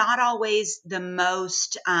they're not always the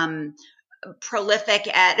most, prolific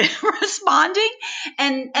at responding,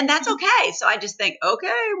 and that's okay. So I just think, okay,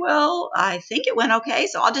 well, I think it went okay,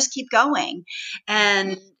 so I'll just keep going.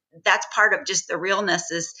 And that's part of just the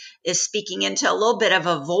realness is speaking into a little bit of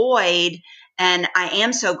a void. And I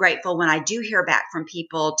am so grateful when I do hear back from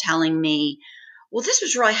people telling me, well, this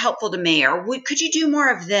was really helpful to me, or could you do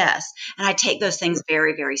more of this? And I take those things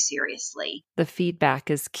very, very seriously. The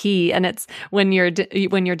feedback is key. And it's when your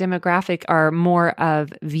demographic are more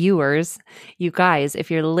of viewers, you guys,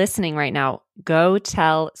 if you're listening right now, go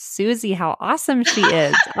tell Susie how awesome she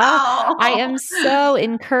is. Oh, I am so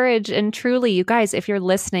encouraged. And truly, you guys, if you're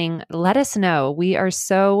listening, let us know. We are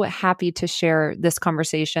so happy to share this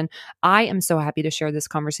conversation. I am so happy to share this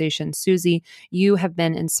conversation. Susie, you have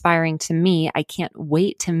been inspiring to me. I can't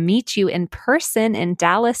wait to meet you in person in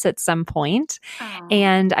Dallas at some point.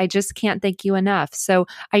 And I just can't thank you enough. So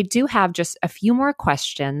I do have just a few more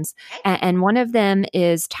questions. And one of them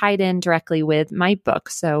is tied in directly with my book.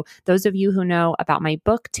 So those of you who know about my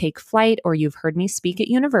book, Take Flight, or you've heard me speak at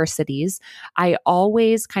universities, I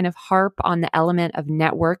always kind of harp on the element of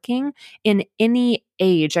networking in any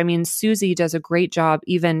age. I mean, Susie does a great job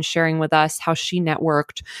even sharing with us how she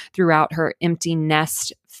networked throughout her empty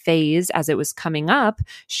nest phase as it was coming up.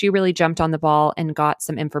 She really jumped on the ball and got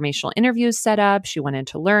some informational interviews set up. She wanted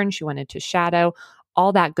to learn, she wanted to shadow,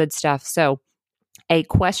 all that good stuff. So a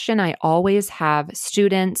question I always have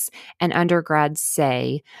students and undergrads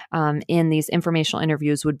say in these informational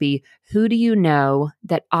interviews would be, who do you know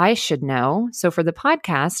that I should know? So for the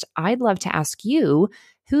podcast, I'd love to ask you,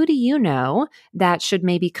 who do you know that should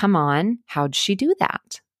maybe come on? How'd she do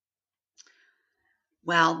that?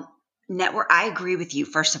 Well, I agree with you,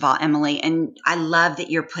 first of all, Emily, and I love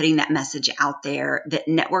that you're putting that message out there that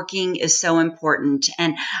networking is so important.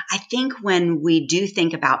 And I think when we do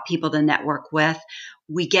think about people to network with,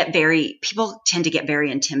 people tend to get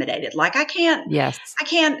very intimidated. Like, I can't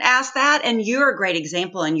ask that. And you're a great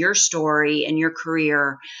example, and your story and your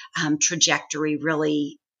career trajectory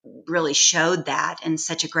really showed that in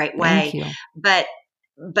such a great way. Thank you.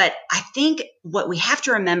 But I think what we have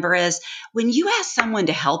to remember is when you ask someone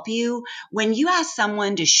to help you, when you ask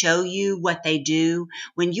someone to show you what they do,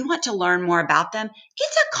 when you want to learn more about them,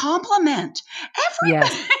 it's a compliment.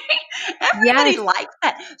 Everybody likes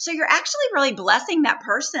that. So you're actually really blessing that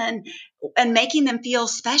person and making them feel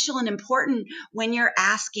special and important when you're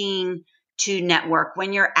asking to network,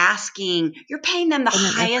 when you're paying them the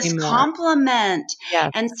highest compliment.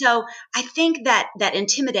 Yes. And so I think that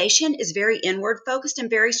intimidation is very inward focused and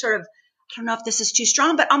very sort of, I don't know if this is too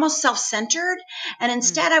strong, but almost self-centered. And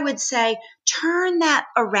instead I would say, turn that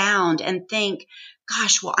around and think,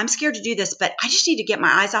 gosh, well, I'm scared to do this, but I just need to get my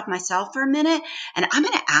eyes off myself for a minute. And I'm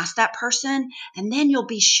going to ask that person. And then you'll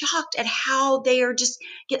be shocked at how they are just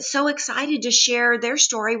get so excited to share their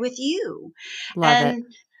story with you. Love it.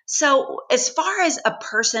 So as far as a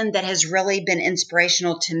person that has really been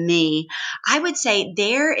inspirational to me, I would say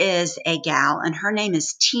there is a gal, and her name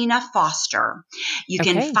is Tina Foster. You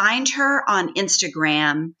can find her on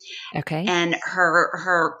Instagram. Okay. And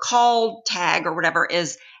her call tag or whatever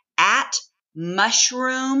is at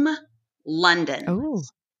Mushroom London. Oh.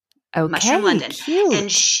 Okay, Mushroom London. cute. And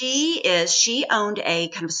she owned a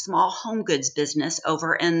kind of small home goods business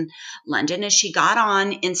over in London. And she got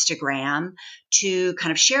on Instagram to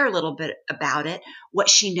kind of share a little bit about it. What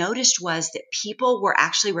she noticed was that people were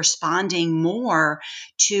actually responding more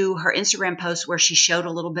to her Instagram posts where she showed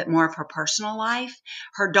a little bit more of her personal life,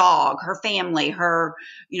 her dog, her family,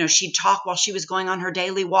 she'd talk while she was going on her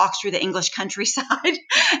daily walks through the English countryside.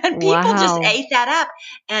 And people just ate that up.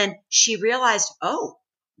 And she realized,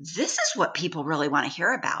 this is what people really want to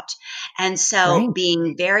hear about. And so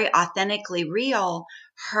being very authentically real,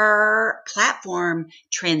 her platform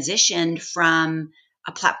transitioned from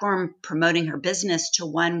a platform promoting her business to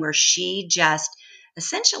one where she just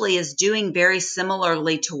essentially is doing very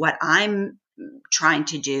similarly to what I'm trying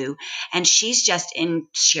to do. And she's just in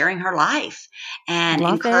sharing her life and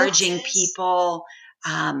encouraging people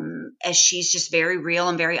as she's just very real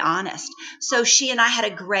and very honest. So she and I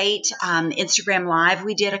had a great Instagram live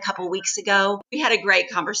we did a couple weeks ago. We had a great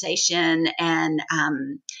conversation and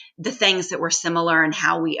the things that were similar and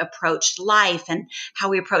how we approached life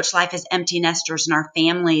as empty nesters and our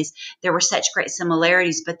families. There were such great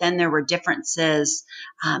similarities, but then there were differences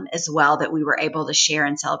as well that we were able to share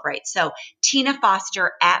and celebrate. So Tina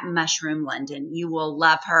Foster at Mushroom London, you will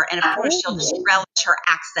love her. And of course, you'll just relish her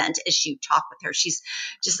accent as you talk with her. She's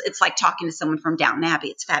it's like talking to someone from Downton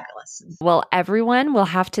Abbey. It's fabulous. Well, everyone will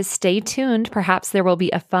have to stay tuned. Perhaps there will be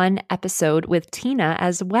a fun episode with Tina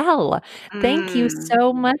as well. Thank you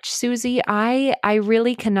so much, Susie. I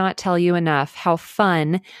really cannot tell you enough how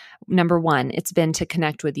fun number one, it's been to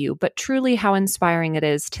connect with you, but truly how inspiring it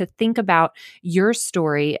is to think about your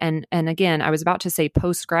story. And again, I was about to say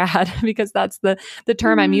post-grad because that's the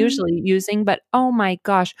term I'm usually using, but oh my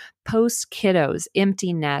gosh, post-kiddos,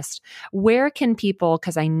 empty nest. Where can people,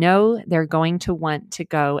 because I know they're going to want to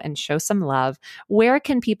go and show some love, where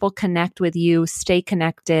can people connect with you, stay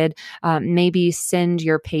connected, maybe send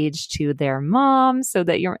your page to their mom so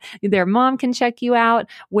that their mom can check you out?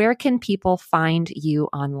 Where can people find you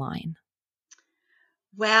online?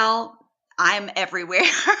 Well, I'm everywhere.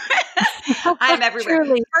 I'm everywhere.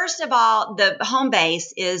 Truly. First of all, the home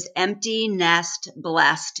base is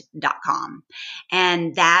emptynestblessed.com.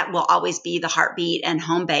 And that will always be the heartbeat and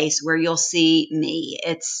home base where you'll see me.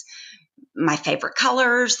 It's my favorite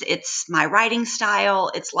colors. It's my writing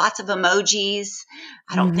style. It's lots of emojis.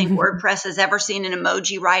 I don't think WordPress has ever seen an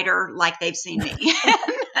emoji writer like they've seen me.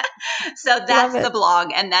 So that's the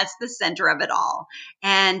blog, and that's the center of it all.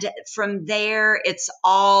 And from there, it's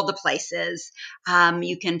all the places.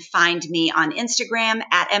 You can find me on Instagram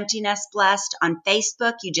at Empty Nest Blessed. On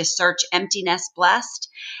Facebook, you just search Empty Nest Blessed,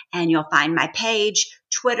 and you'll find my page.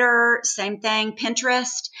 Twitter, same thing.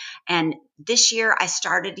 Pinterest. And this year, I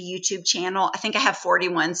started a YouTube channel. I think I have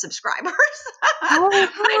 41 subscribers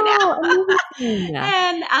right now.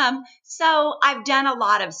 And so I've done a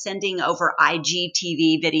lot of sending over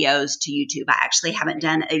IGTV videos to YouTube. I actually haven't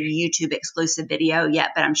done a YouTube exclusive video yet,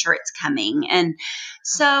 but I'm sure it's coming. And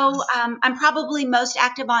so I'm probably most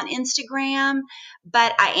active on Instagram,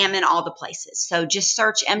 but I am in all the places. So just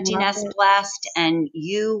search Empty Nest Blessed and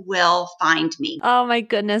you will find me. Oh my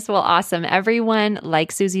goodness. Well, awesome. Everyone,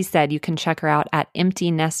 like Susie said, you can check her out at Empty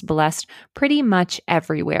Nest Blessed pretty much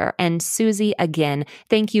everywhere. And Susie, again,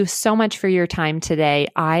 thank you so much for your time today.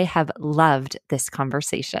 I have loved this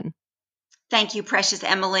conversation. Thank you, precious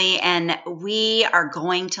Emily. And we are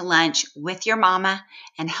going to lunch with your mama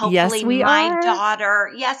and hopefully my daughter.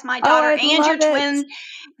 Yes, my daughter and your twin,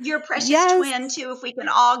 your precious twin too, if we can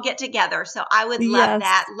all get together. So I would love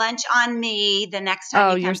that. Lunch on me the next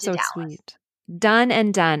time you come to Dallas. Oh, you're so sweet. Done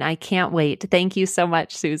and done. I can't wait. Thank you so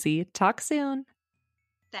much, Susie. Talk soon.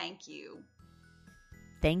 Thank you.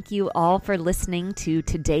 Thank you all for listening to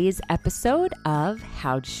today's episode of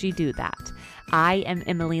How'd She Do That? I am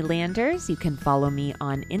Emily Landers. You can follow me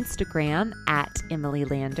on Instagram at Emily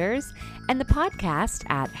Landers and the podcast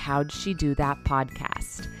at How'd She Do That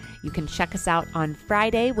Podcast. You can check us out on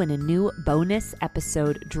Friday when a new bonus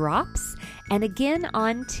episode drops, and again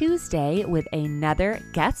on Tuesday with another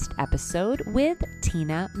guest episode with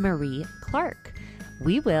Tina Marie Clark.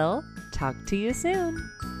 We will talk to you soon.